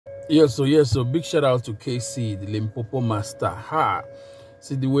So big shout out to Kcee, the Limpopo master. Ha!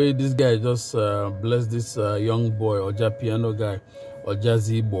 See the way this guy just blessed this young boy, Ojapiano guy,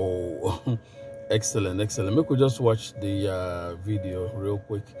 Ojazzy bo. Excellent. Maybe we just watch the video real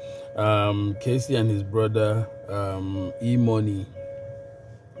quick. Kcee and his brother, E-Money.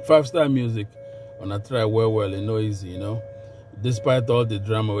 5-star music. When I try well, you know, easy, you know. Despite all the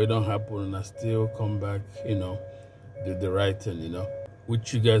drama, we don't happen, and I still come back, you know, do the right thing, you know,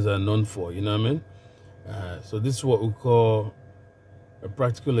 which you guys are known for, you know what I mean? So this is what we call a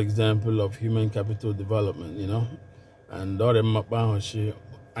practical example of human capital development, you know. And all the mapahoshi,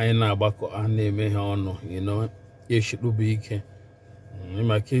 I know about you know, you should be okay. In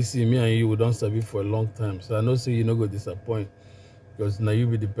my case, me and you, we don't serve it for a long time, so I know so you not go disappoint, because now you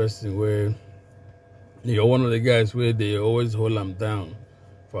be the person where you're one of the guys where they always hold them down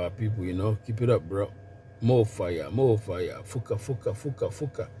for our people, you know. Keep it up, bro. More fire.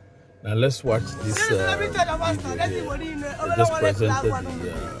 Fuka. Now let's watch this video here. I just presented the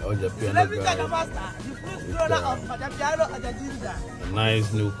Ojapiano guy with a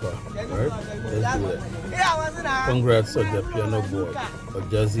nice new car. Alright, let's do it. Congrats, Ojapiano boy.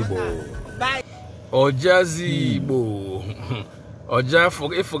 Ojazzy bo. Ojazzy bo. Oja for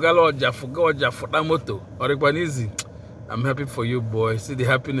that moto. Orikbanizi. I'm happy for you, boy. See the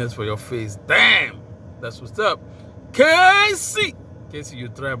happiness for your face. Damn! That's what's up. Kcee! Kcee, you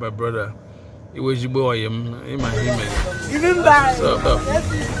try, my brother. You wish you boy him. Even by.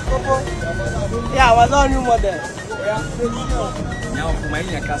 Yeah, I was on new model. Now, for my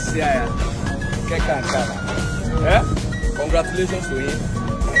Kcee, congratulations to him.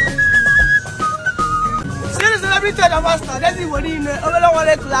 Celebrity master, that's the one in the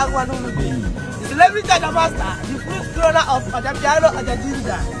celebrity master, the first corner of Ojapiano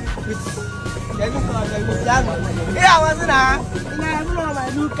Ojaghinja. Here I was in my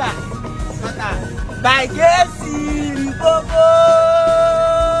new car. By Kcee, Popo,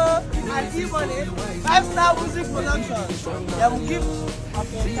 and E-Money, 5-star music production. They will give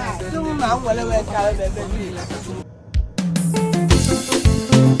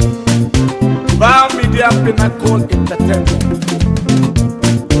Bar Media Pinnacle Entertainment.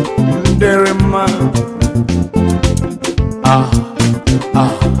 Derema.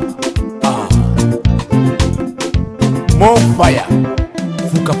 More fire.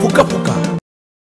 Fuka.